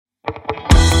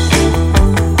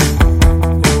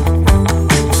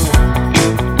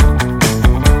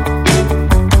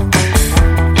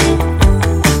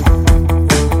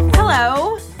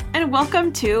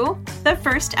welcome to the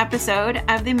first episode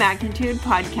of the Magnitude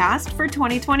podcast for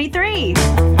 2023.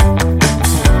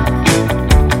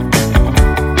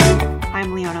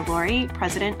 I'm Leona Lori,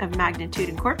 president of Magnitude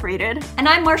Incorporated. And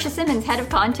I'm Marcia Simmons, head of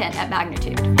content at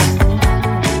Magnitude.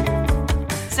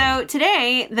 So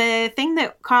today, the thing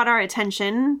that caught our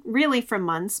attention, really for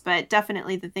months, but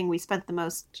definitely the thing we spent the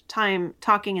most time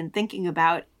talking and thinking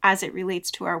about as it relates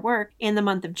to our work in the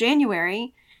month of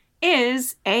January,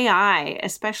 is AI,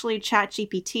 especially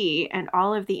ChatGPT and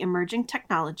all of the emerging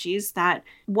technologies that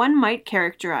one might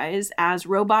characterize as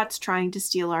robots trying to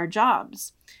steal our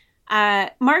jobs.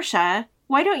 Marcia,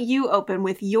 why don't you open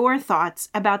with your thoughts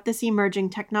about this emerging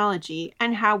technology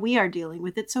and how we are dealing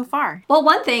with it so far? Well,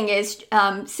 one thing is,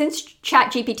 since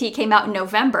ChatGPT came out in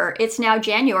November, it's now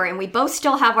January, and we both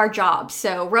still have our jobs.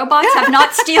 So robots have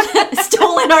not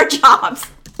stolen our jobs.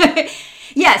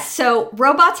 Yes, so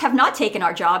robots have not taken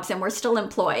our jobs, and we're still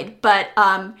employed. But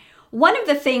one of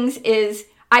the things is,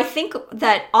 I think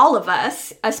that all of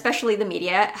us, especially the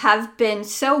media, have been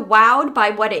so wowed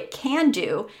by what it can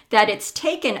do that it's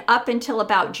taken up until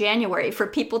about January for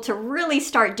people to really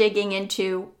start digging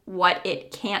into what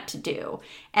it can't do.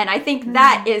 And I think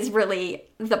that is really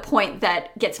the point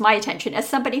that gets my attention as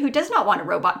somebody who does not want a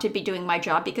robot to be doing my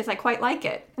job because I quite like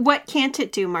it. What can't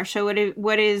it do, Marcia?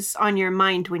 What is on your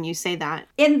mind when you say that?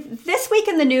 In this week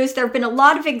in the news, there have been a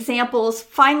lot of examples,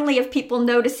 finally, of people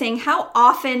noticing how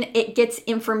often it gets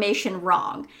information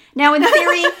wrong. Now, in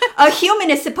theory, a human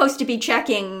is supposed to be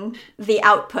checking the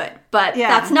output, but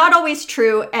that's not always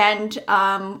true. And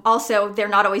also, they're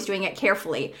not always doing it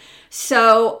carefully.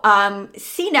 So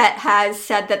CNET has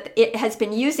said that it has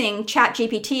been using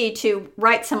ChatGPT to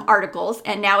write some articles,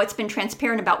 and now it's been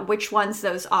transparent about which ones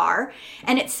those are.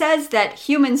 And it says that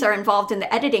humans are involved in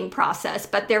the editing process,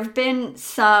 but there have been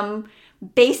some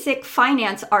basic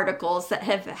finance articles that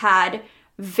have had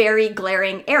very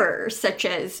glaring errors, such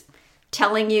as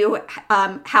telling you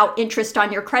how interest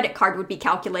on your credit card would be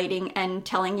calculating and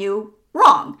telling you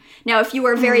wrong. Now, if you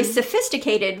are a very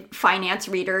sophisticated finance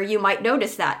reader, you might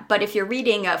notice that. But if you're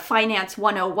reading a Finance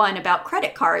 101 about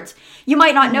credit cards, you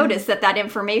might not notice that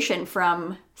information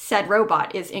from said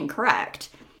robot is incorrect.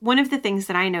 One of the things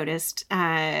that I noticed,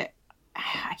 I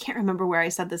can't remember where I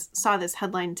saw this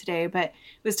headline today, but it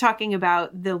was talking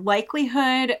about the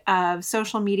likelihood of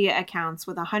social media accounts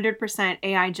with 100%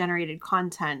 AI-generated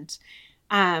content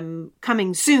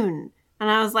coming soon. And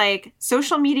I was like,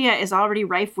 social media is already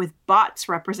rife with bots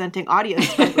representing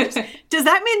audience members. Does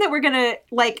that mean that we're going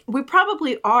to, we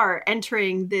probably are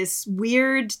entering this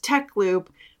weird tech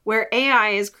loop where AI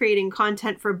is creating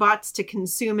content for bots to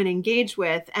consume and engage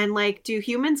with? And do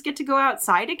humans get to go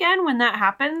outside again when that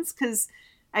happens? Because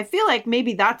I feel like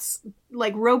maybe that's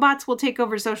robots will take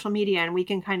over social media and we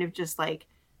can kind of just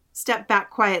step back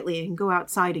quietly and go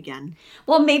outside again.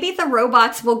 Well, maybe the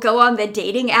robots will go on the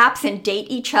dating apps and date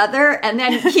each other, and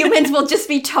then humans will just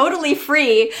be totally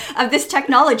free of this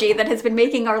technology that has been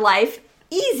making our life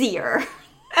easier.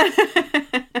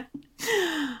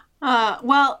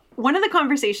 Well, one of the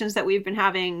conversations that we've been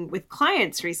having with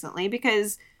clients recently,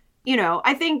 because,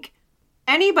 I think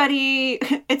anybody,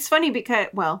 it's funny because,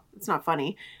 well, it's not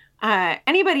funny.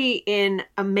 Anybody in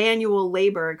a manual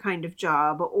labor kind of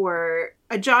job or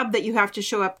a job that you have to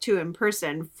show up to in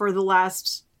person for the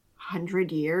last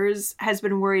 100 years has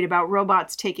been worried about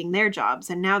robots taking their jobs.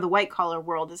 And now the white collar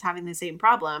world is having the same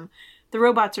problem. The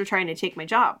robots are trying to take my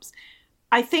jobs.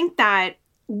 I think that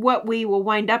what we will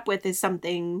wind up with is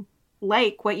something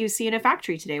like what you see in a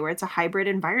factory today, where it's a hybrid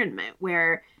environment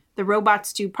where the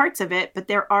robots do parts of it, but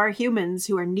there are humans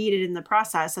who are needed in the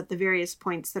process at the various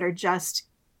points that are just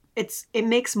it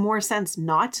makes more sense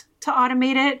not to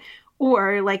automate it.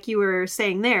 Or like you were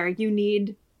saying there, you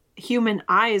need human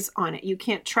eyes on it. You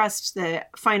can't trust the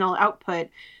final output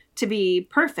to be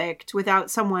perfect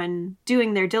without someone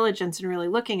doing their diligence and really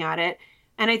looking at it.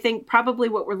 And I think probably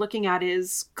what we're looking at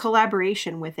is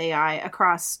collaboration with AI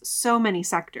across so many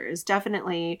sectors.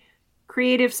 Definitely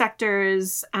creative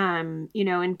sectors, in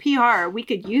PR, we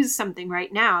could use something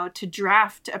right now to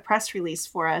draft a press release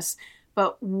for us.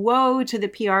 But woe to the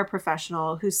PR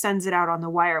professional who sends it out on the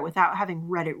wire without having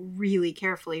read it really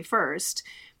carefully first.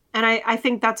 And I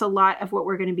think that's a lot of what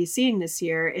we're going to be seeing this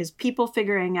year is people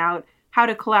figuring out how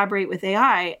to collaborate with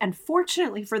AI. And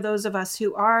fortunately for those of us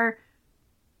who are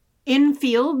in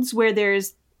fields where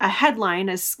there's a headline,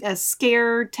 a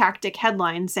scare tactic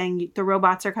headline saying the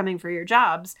robots are coming for your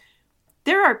jobs,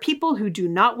 there are people who do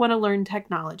not want to learn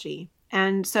technology.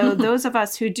 And so those of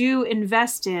us who do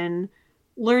invest in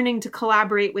learning to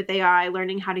collaborate with AI,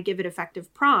 learning how to give it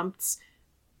effective prompts,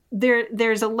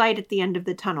 there's a light at the end of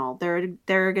the tunnel. There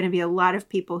are going to be a lot of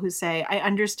people who say, I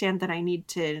understand that I need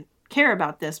to care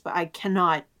about this, but I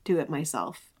cannot do it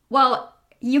myself. Well,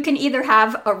 you can either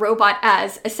have a robot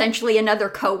as essentially another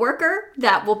coworker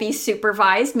that will be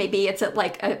supervised. Maybe it's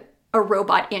like a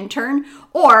robot intern,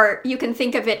 or you can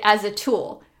think of it as a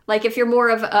tool. Like if you're more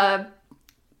of a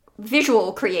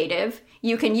visual creative,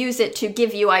 you can use it to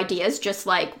give you ideas, just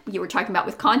like you were talking about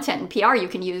with content and PR, you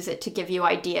can use it to give you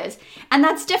ideas. And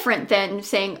that's different than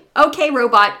saying, okay,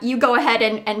 robot, you go ahead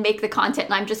and make the content,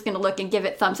 and I'm just going to look and give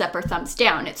it thumbs up or thumbs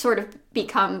down. It sort of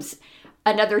becomes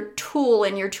another tool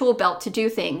in your tool belt to do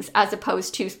things, as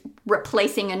opposed to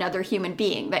replacing another human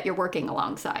being that you're working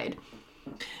alongside.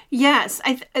 Yes.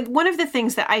 One of the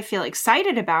things that I feel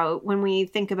excited about when we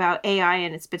think about AI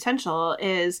and its potential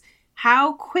is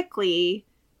how quickly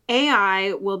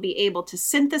AI will be able to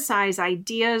synthesize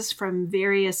ideas from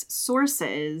various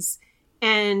sources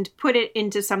and put it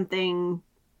into something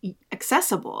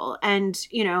accessible. And,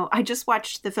 I just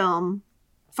watched the film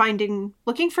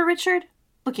Looking for Richard,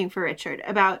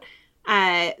 about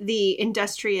the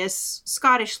industrious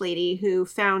Scottish lady who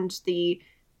found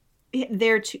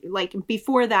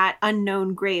before that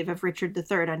unknown grave of Richard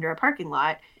III under a parking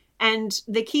lot. And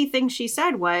the key thing she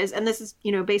said was, and this is,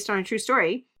 based on a true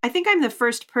story, I think I'm the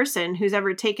first person who's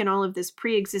ever taken all of this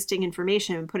pre-existing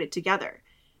information and put it together.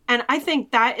 And I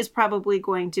think that is probably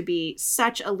going to be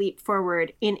such a leap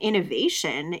forward in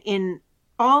innovation in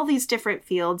all these different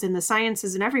fields, in the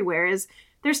sciences and everywhere, is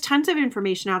there's tons of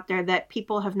information out there that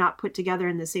people have not put together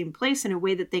in the same place in a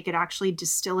way that they could actually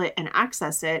distill it and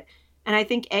access it. And I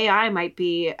think AI might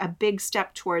be a big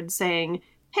step towards saying,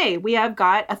 hey, we have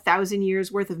got 1,000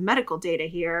 years worth of medical data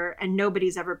here and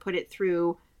nobody's ever put it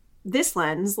through this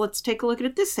lens. Let's take a look at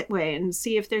it this way and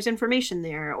see if there's information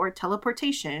there, or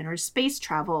teleportation or space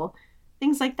travel,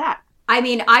 things like that. I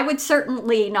mean, I would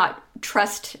certainly not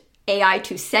trust AI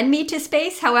to send me to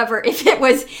space. However, if it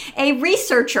was a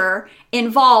researcher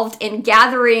involved in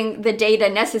gathering the data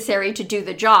necessary to do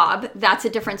the job, that's a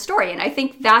different story. And I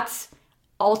think that's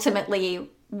ultimately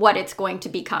what it's going to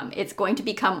become. It's going to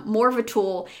become more of a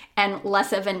tool and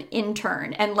less of an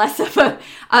intern and less of a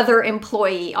other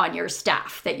employee on your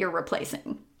staff that you're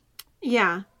replacing.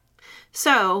 Yeah.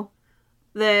 So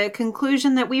the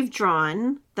conclusion that we've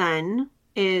drawn then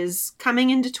is, coming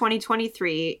into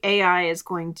 2023, AI is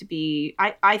going to be,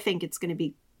 I think it's going to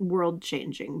be world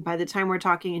changing. By the time we're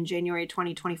talking in January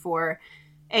 2024,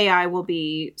 AI will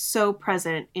be so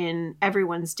present in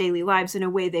everyone's daily lives in a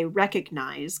way they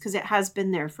recognize, because it has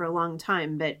been there for a long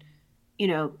time. But,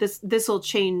 this will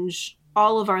change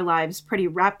all of our lives pretty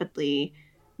rapidly,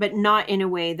 but not in a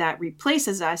way that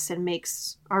replaces us and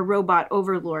makes our robot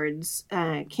overlords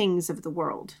kings of the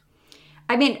world.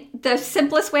 I mean, the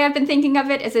simplest way I've been thinking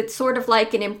of it is it's sort of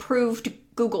like an improved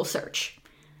Google search.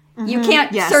 Mm-hmm. You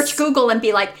can't search Google and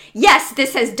be like, yes,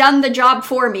 this has done the job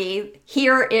for me.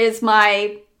 Here is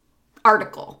my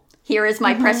article. Here is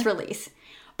my press release.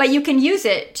 But you can use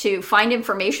it to find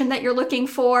information that you're looking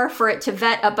for it to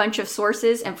vet a bunch of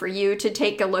sources, and for you to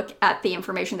take a look at the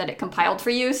information that it compiled for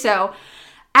you. So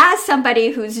as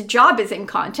somebody whose job is in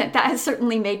content, that has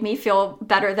certainly made me feel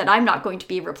better that I'm not going to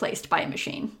be replaced by a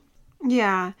machine.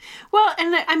 Yeah. Well,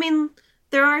 and I mean,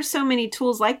 there are so many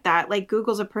tools like that. Like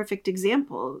Google's a perfect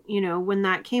example. When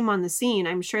that came on the scene,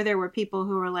 I'm sure there were people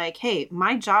who were like, hey,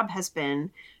 my job has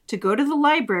been to go to the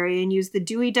library and use the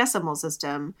Dewey Decimal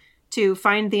System to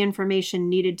find the information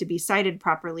needed to be cited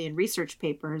properly in research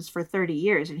papers for 30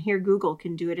 years. And here Google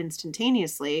can do it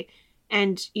instantaneously.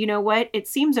 And you know what? It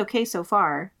seems okay so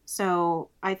far. So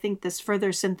I think this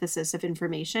further synthesis of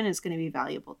information is going to be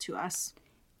valuable to us.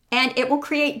 And it will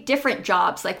create different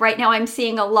jobs. Like right now, I'm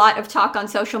seeing a lot of talk on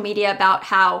social media about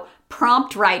how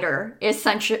prompt writer is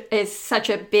such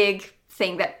a big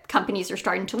thing that companies are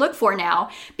starting to look for now,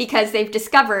 because they've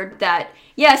discovered that,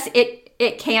 yes,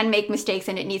 it can make mistakes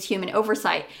and it needs human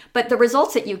oversight, but the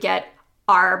results that you get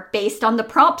are based on the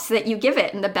prompts that you give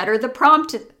it. And the better the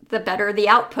prompt, the better the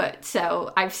output.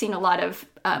 So I've seen a lot of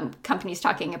companies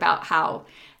talking about how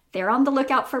they're on the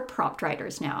lookout for prompt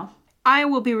writers now. I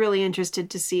will be really interested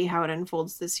to see how it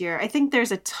unfolds this year. I think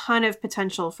there's a ton of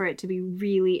potential for it to be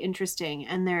really interesting.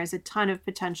 And there is a ton of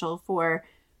potential for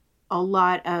a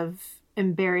lot of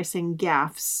embarrassing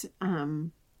gaffes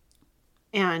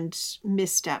and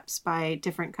missteps by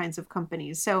different kinds of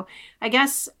companies. So I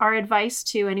guess our advice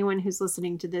to anyone who's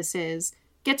listening to this is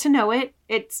get to know it.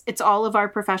 It's all of our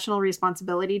professional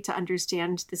responsibility to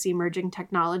understand this emerging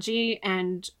technology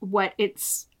and what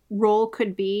its role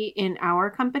could be in our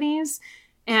companies,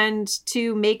 and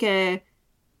to make a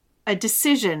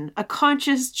decision, a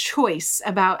conscious choice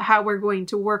about how we're going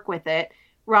to work with it,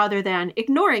 rather than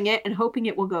ignoring it and hoping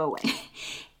it will go away.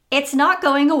 It's not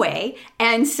going away.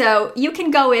 And so you can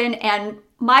go in, and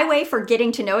my way for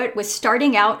getting to know it was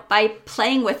starting out by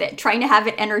playing with it, trying to have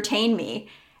it entertain me.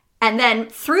 And then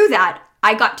through that,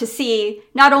 I got to see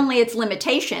not only its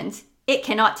limitations, it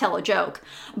cannot tell a joke,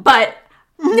 but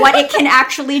what it can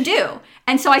actually do.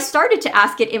 And so I started to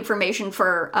ask it information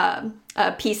for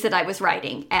a piece that I was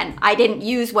writing. And I didn't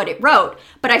use what it wrote,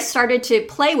 but I started to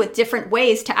play with different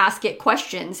ways to ask it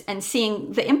questions and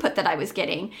seeing the input that I was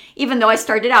getting, even though I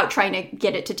started out trying to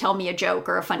get it to tell me a joke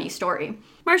or a funny story.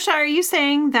 Marcia, are you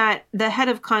saying that the head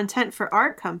of content for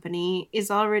our company is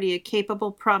already a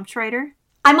capable prompt writer?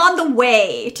 I'm on the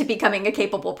way to becoming a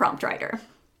capable prompt writer.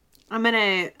 I'm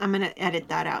gonna edit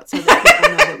that out so that people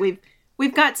know that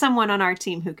we've got someone on our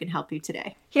team who can help you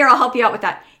today. Here, I'll help you out with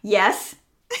that. Yes.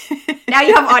 Now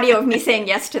you have audio of me saying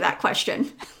yes to that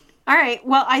question. All right.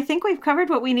 Well, I think we've covered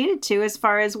what we needed to as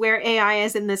far as where AI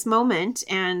is in this moment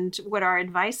and what our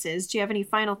advice is. Do you have any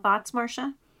final thoughts,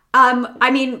 Marcia?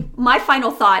 My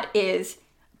final thought is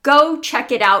go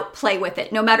check it out, play with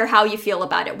it, no matter how you feel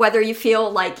about it. Whether you feel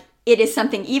like it is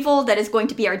something evil that is going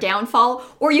to be our downfall,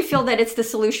 or you feel that it's the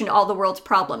solution to all the world's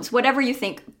problems. Whatever you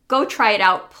think, go try it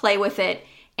out, play with it.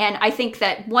 And I think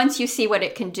that once you see what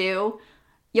it can do,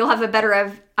 you'll have a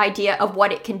better idea of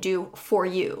what it can do for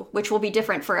you, which will be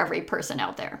different for every person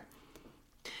out there.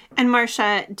 And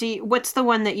Marcia, what's the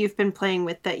one that you've been playing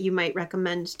with that you might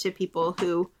recommend to people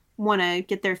who want to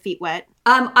get their feet wet?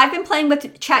 I've been playing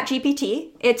with ChatGPT.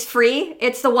 It's free.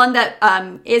 It's the one that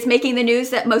is making the news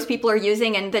that most people are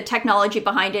using, and the technology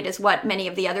behind it is what many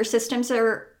of the other systems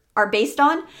are based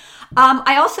on.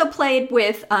 I also played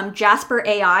with Jasper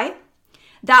AI.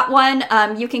 That one,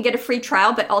 you can get a free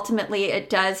trial, but ultimately it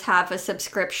does have a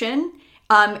subscription.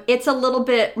 It's a little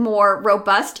bit more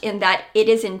robust in that it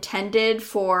is intended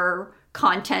for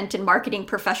content and marketing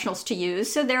professionals to use.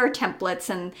 So there are templates,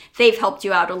 and they've helped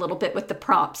you out a little bit with the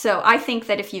prompt. So I think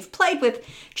that if you've played with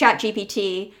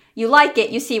ChatGPT, you like it,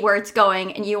 you see where it's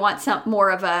going, and you want some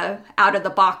more of a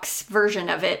out-of-the-box version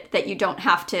of it that you don't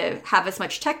have to have as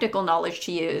much technical knowledge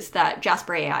to use, that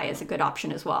Jasper AI is a good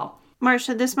option as well.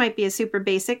 Marcia, this might be a super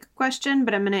basic question,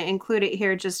 but I'm going to include it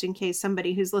here just in case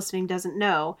somebody who's listening doesn't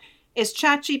know. Is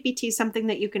ChatGPT something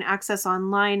that you can access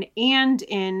online and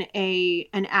in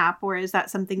an app, or is that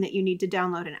something that you need to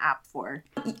download an app for?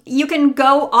 You can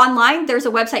go online. There's a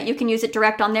website. You can use it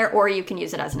direct on there, or you can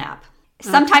use it as an app.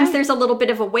 Sometimes there's a little bit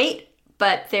of a wait,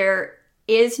 but there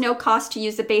is no cost to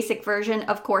use the basic version.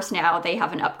 Of course, now they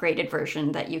have an upgraded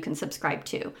version that you can subscribe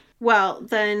to. Well,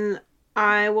 then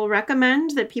I will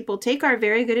recommend that people take our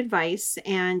very good advice,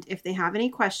 and if they have any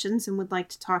questions and would like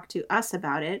to talk to us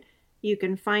about it, you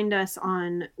can find us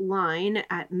online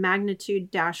at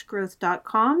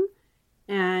magnitude-growth.com,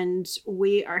 and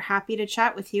we are happy to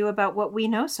chat with you about what we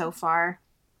know so far.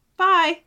 Bye!